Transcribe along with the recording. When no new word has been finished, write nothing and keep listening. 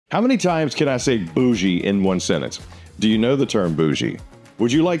How many times can I say bougie in one sentence? Do you know the term bougie?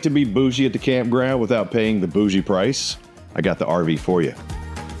 Would you like to be bougie at the campground without paying the bougie price? I got the RV for you.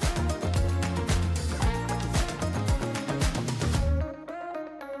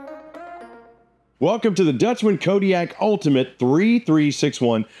 Welcome to the Dutchmen Kodiak Ultimate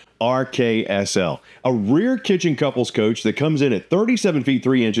 3361 RKSL, a rear kitchen couples coach that comes in at 37 feet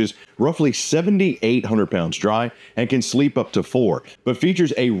 3 inches, roughly 7,800 pounds dry, and can sleep up to 4, but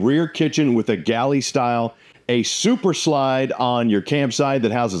features a rear kitchen with a galley style, a super slide on your campsite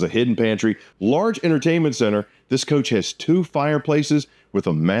that houses a hidden pantry, large entertainment center. This coach has 2 fireplaces with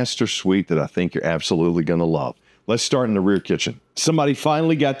a master suite that I think you're absolutely going to love. Let's start in the rear kitchen. Somebody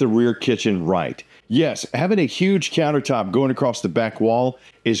finally got the rear kitchen right. Yes, having a huge countertop going across the back wall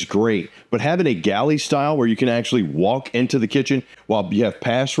is great, but having a galley style where you can actually walk into the kitchen while you have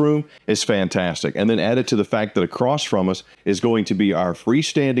pass room is fantastic. And then added to the fact that across from us is going to be our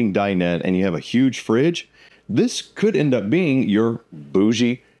freestanding dinette, and you have a huge fridge. This could end up being your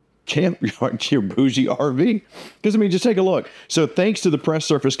bougie your bougie RV. Because, I mean, just take a look. So thanks to the press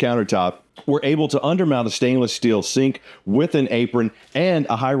surface countertop, we're able to undermount a stainless steel sink with an apron and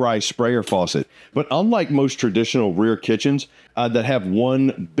a high-rise sprayer faucet. But unlike most traditional rear kitchens that have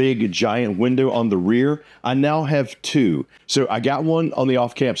one big giant window on the rear, I now have 2. So I got one on the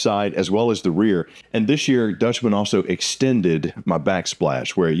off-camp side as well as the rear. And this year, Dutchmen also extended my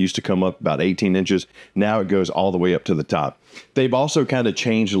backsplash, where it used to come up about 18 inches. Now it goes all the way up to the top. They've also kind of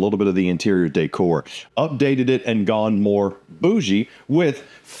changed a little bit of the interior decor, updated it and gone more bougie with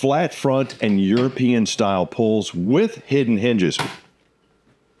flat front and European style pulls with hidden hinges.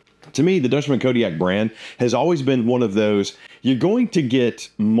 To me, the Dutchmen Kodiak brand has always been one of those, you're going to get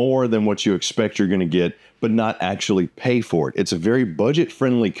more than what you expect you're going to get, but not actually pay for it. It's a very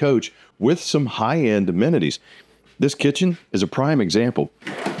budget-friendly coach with some high-end amenities. This kitchen is a prime example.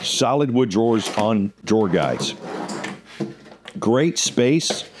 Solid wood drawers on drawer guides. Great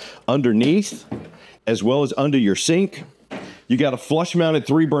space underneath, as well as under your sink. You got a flush-mounted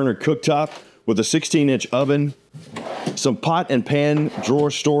 3-burner cooktop with a 16-inch oven, some pot and pan drawer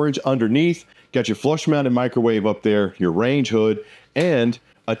storage underneath, got your flush-mounted microwave up there, your range hood, and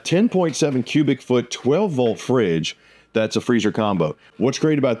a 10.7 cubic foot 12-volt fridge. That's a freezer combo. What's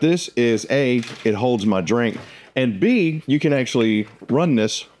great about this is A, it holds my drink, and B, you can actually run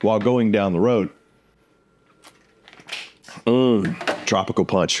this while going down the road. Tropical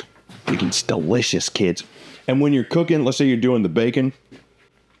punch. It's delicious, kids. And when you're cooking, let's say you're doing the bacon,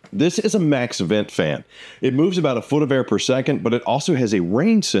 this is a max vent fan. It moves about a foot of air per second, but it also has a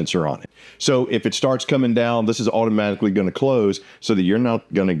rain sensor on it. So if it starts coming down, this is automatically going to close so that you're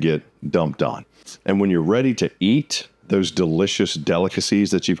not going to get dumped on. And when you're ready to eat those delicious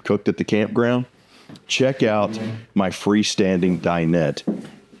delicacies that you've cooked at the campground, check out my freestanding dinette.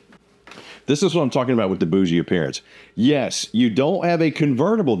 This is what I'm talking about with the bougie appearance. Yes, you don't have a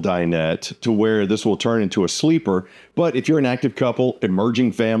convertible dinette to where this will turn into a sleeper, but if you're an active couple,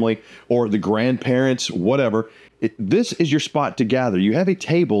 emerging family, or the grandparents, whatever, this is your spot to gather. You have a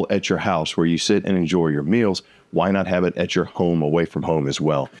table at your house where you sit and enjoy your meals. Why not have it at your home, away from home as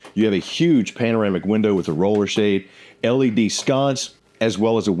well? You have a huge panoramic window with a roller shade, LED sconce, as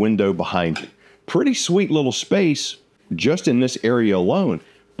well as a window behind you. Pretty sweet little space just in this area alone.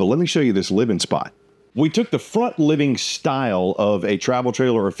 But let me show you this living spot. We took the front living style of a travel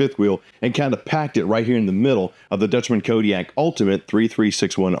trailer or fifth wheel and kind of packed it right here in the middle of the Dutchmen Kodiak Ultimate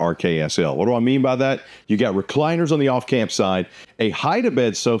 3361 RKSL. What do I mean by that? You got recliners on the off-camp side, a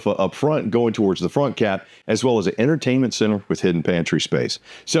hide-a-bed sofa up front going towards the front cap, as well as an entertainment center with hidden pantry space.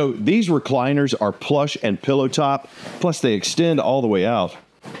 So these recliners are plush and pillow top, plus they extend all the way out.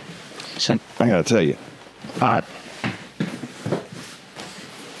 I gotta tell you, hot.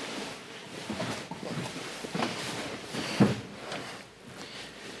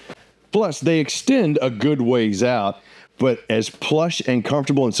 Plus, they extend a good ways out, but as plush and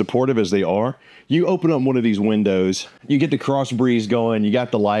comfortable and supportive as they are, you open up one of these windows, you get the cross breeze going, you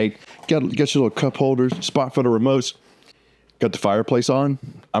got the light, got your little cup holders, spot for the remotes, got the fireplace on.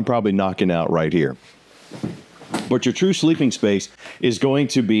 I'm probably knocking out right here. But your true sleeping space is going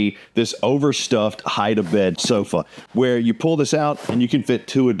to be this overstuffed hide-a-bed sofa where you pull this out and you can fit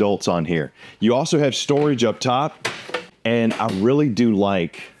 2 adults on here. You also have storage up top. And I really do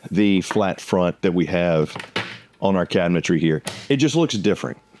like the flat front that we have on our cabinetry here. It just looks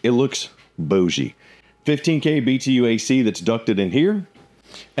different. It looks bougie. 15K BTU AC that's ducted in here.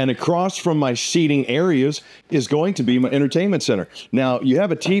 And across from my seating areas is going to be my entertainment center. Now, you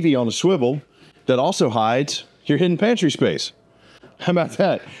have a TV on a swivel that also hides your hidden pantry space. How about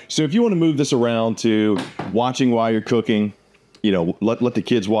that? So if you want to move this around to watching while you're cooking, you know, let the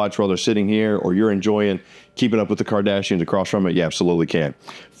kids watch while they're sitting here, or you're enjoying keeping up with the Kardashians across from it, you absolutely can.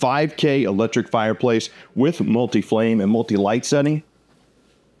 5K electric fireplace with multi-flame and multi-light setting.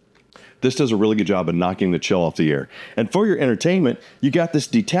 This does a really good job of knocking the chill off the air. And for your entertainment, you got this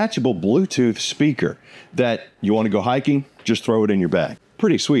detachable Bluetooth speaker that you want to go hiking, just throw it in your bag.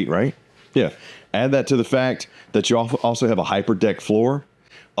 Pretty sweet, right? Yeah. Add that to the fact that you also have a hyperdeck floor,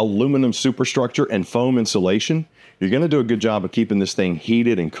 aluminum superstructure, and foam insulation. You're going to do a good job of keeping this thing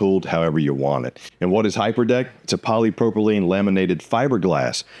heated and cooled however you want it. And what is hyperdeck? It's a polypropylene laminated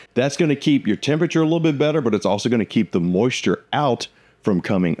fiberglass. That's going to keep your temperature a little bit better, but it's also going to keep the moisture out from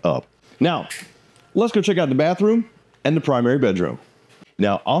coming up. Now, let's go check out the bathroom and the primary bedroom.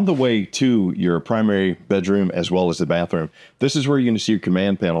 Now, on the way to your primary bedroom as well as the bathroom, this is where you're going to see your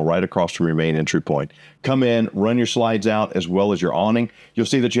command panel right across from your main entry point. Come in, run your slides out as well as your awning. You'll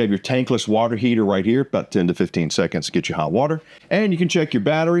see that you have your tankless water heater right here, about 10 to 15 seconds to get you hot water. And you can check your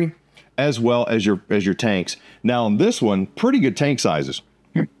battery as well as your tanks. Now, on this one, pretty good tank sizes.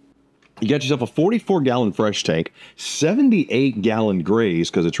 You got yourself a 44-gallon fresh tank, 78-gallon grays,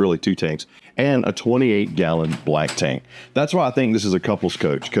 because it's really 2 tanks, and a 28-gallon black tank. That's why I think this is a couples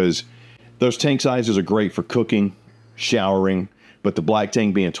coach, because those tank sizes are great for cooking, showering, but the black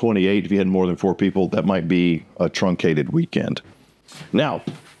tank being 28, if you had more than 4 people, that might be a truncated weekend. Now,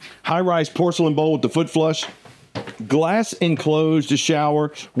 high-rise porcelain bowl with the foot flush, glass enclosed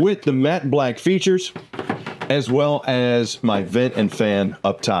shower with the matte black features, as well as my vent and fan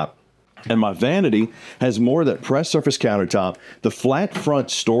up top. And my vanity has more of that pressed surface countertop, the flat front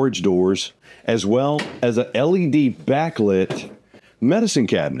storage doors, as well as a LED backlit medicine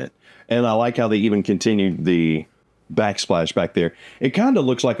cabinet. And I like how they even continued the backsplash back there. It kind of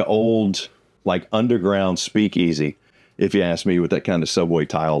looks like an old, like underground speakeasy, if you ask me, with that kind of subway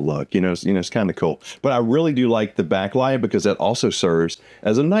tile look. You know, it's kind of cool. But I really do like the backlight because that also serves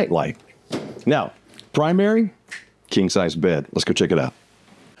as a nightlight. Now, primary, king-size bed. Let's go check it out.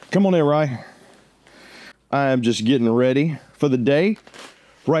 Come on in, Rye. I'm just getting ready for the day.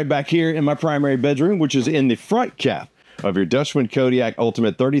 Right back here in my primary bedroom, which is in the front cap of your Dutchmen Kodiak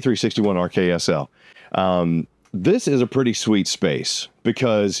Ultimate 3361 RKSL. This is a pretty sweet space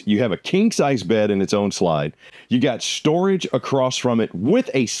because you have a king-size bed in its own slide. You got storage across from it with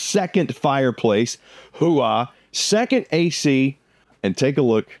a second fireplace. Hoo-ah! Second AC. And take a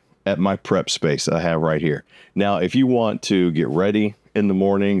look at my prep space I have right here. Now, if you want to get ready in the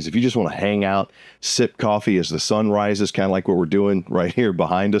mornings, if you just want to hang out, sip coffee as the sun rises, kind of like what we're doing right here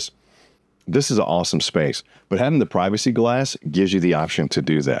behind us, this is an awesome space. But having the privacy glass gives you the option to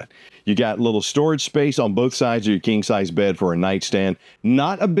do that. You got a little storage space on both sides of your king-size bed for a nightstand.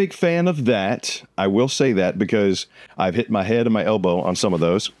 Not a big fan of that. I will say that because I've hit my head and my elbow on some of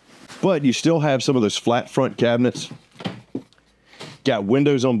those. But you still have some of those flat front cabinets. Got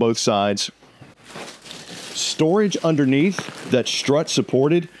windows on both sides. Storage underneath that's strut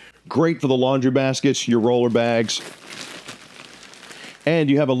supported. Great for the laundry baskets, your roller bags. And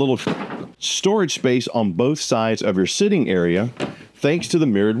you have a little storage space on both sides of your sitting area thanks to the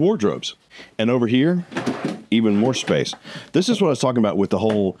mirrored wardrobes. And over here, even more space. This is what I was talking about with the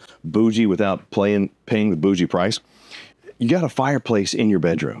whole boujee without paying the boujee price. You got a fireplace in your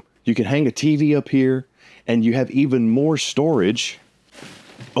bedroom. You can hang a TV up here, and you have even more storage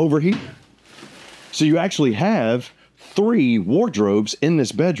over here. So you actually have 3 wardrobes in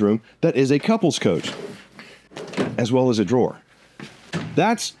this bedroom that is a couples coach, as well as a drawer.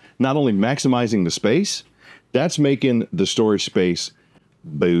 That's not only maximizing the space, that's making the storage space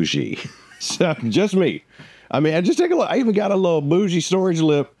bougie. So just me. I mean, I just take a look. I even got a little bougie storage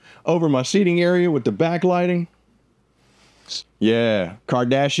lip over my seating area with the backlighting. Yeah,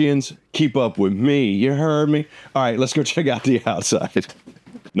 Kardashians, keep up with me. You heard me? All right, let's go check out the outside.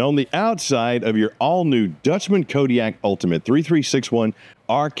 Now, on the outside of your all-new Dutchmen Kodiak Ultimate 3361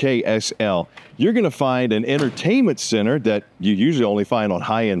 RKSL, you're going to find an entertainment center that you usually only find on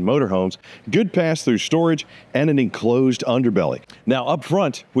high-end motorhomes, good pass-through storage, and an enclosed underbelly. Now, up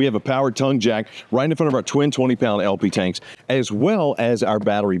front, we have a powered tongue jack right in front of our twin 20-pound LP tanks, as well as our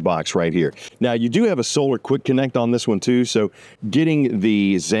battery box right here. Now, you do have a solar quick connect on this one, too, so getting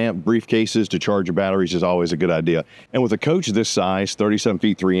the ZAMP briefcases to charge your batteries is always a good idea. And with a coach this size, 37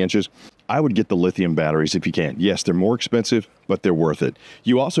 feet 3 inches, I would get the lithium batteries if you can. Yes, they're more expensive, but they're worth it.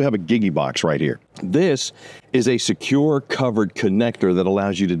 You also have a Giggy box right here. This is a secure covered connector that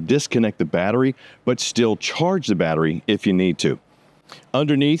allows you to disconnect the battery, but still charge the battery if you need to.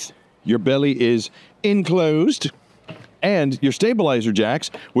 Underneath, your belly is enclosed, and your stabilizer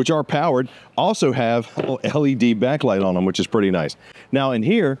jacks, which are powered, also have a LED backlight on them, which is pretty nice. Now in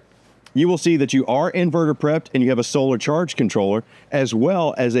here, you will see that you are inverter prepped and you have a solar charge controller as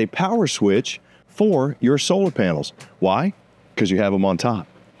well as a power switch for your solar panels. Why? Because you have them on top.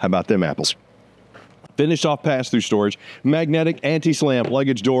 How about them apples? Finished off pass-through storage, magnetic anti-slam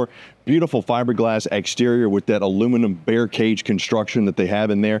luggage door, beautiful fiberglass exterior with that aluminum bear cage construction that they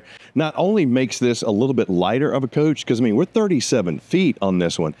have in there. Not only makes this a little bit lighter of a coach, because I mean, we're 37 feet on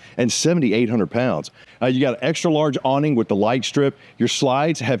this one and 7,800 pounds. You got an extra large awning with the light strip. Your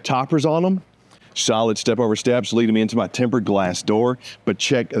slides have toppers on them. Solid step-over steps leading me into my tempered glass door, but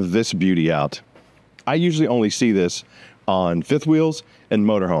check this beauty out. I usually only see this on fifth wheels and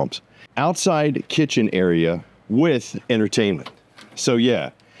motorhomes. Outside kitchen area with entertainment. So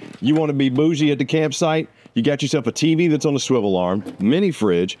yeah, you want to be bougie at the campsite, you got yourself a TV that's on a swivel arm, mini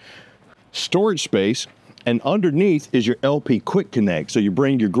fridge, storage space, and underneath is your LP Quick Connect. So you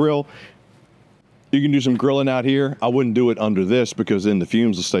bring your grill, you can do some grilling out here. I wouldn't do it under this because then the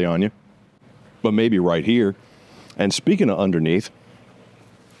fumes will stay on you, but maybe right here. And speaking of underneath,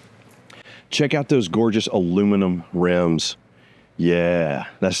 check out those gorgeous aluminum rims. Yeah,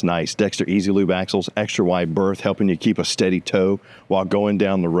 that's nice. Dexter Easy Lube axles, extra wide berth, helping you keep a steady toe while going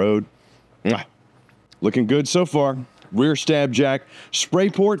down the road. Looking good so far. Rear stab jack,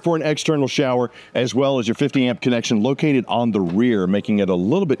 spray port for an external shower, as well as your 50 amp connection located on the rear, making it a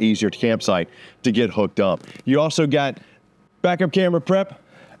little bit easier to campsite to get hooked up. You also got backup camera prep,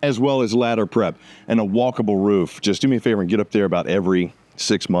 as well as ladder prep, and a walkable roof. Just do me a favor and get up there about every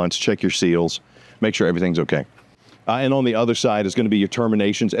 6 months, check your seals, make sure everything's okay. And on the other side is going to be your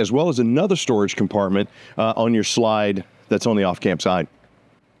terminations, as well as another storage compartment on your slide that's on the off-camp side.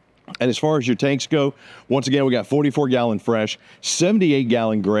 And as far as your tanks go, once again, we got 44-gallon fresh,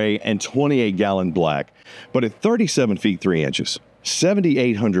 78-gallon gray, and 28-gallon black. But at 37 feet 3 inches,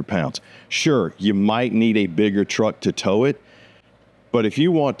 7,800 pounds, sure, you might need a bigger truck to tow it. But if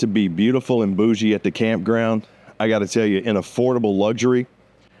you want to be beautiful and bougie at the campground, I got to tell you, in affordable luxury,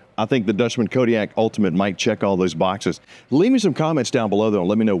 I think the Dutchmen Kodiak Ultimate might check all those boxes. Leave me some comments down below, though, and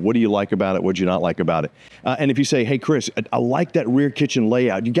let me know what do you like about it, what do you not like about it. And if you say, hey, Chris, I like that rear kitchen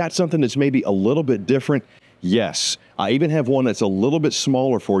layout. You got something that's maybe a little bit different? Yes. I even have one that's a little bit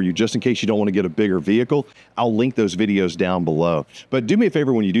smaller for you, just in case you don't want to get a bigger vehicle. I'll link those videos down below. But do me a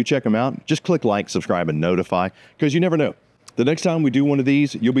favor when you do check them out, just click like, subscribe, and notify, because you never know. The next time we do one of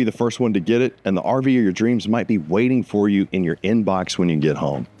these, you'll be the first one to get it, and the RV of your dreams might be waiting for you in your inbox when you get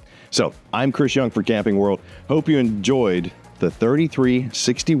home. So, I'm Chris Young for Camping World. Hope you enjoyed the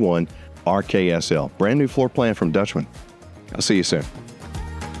 3361 RKSL. Brand new floor plan from Dutchmen. I'll see you soon.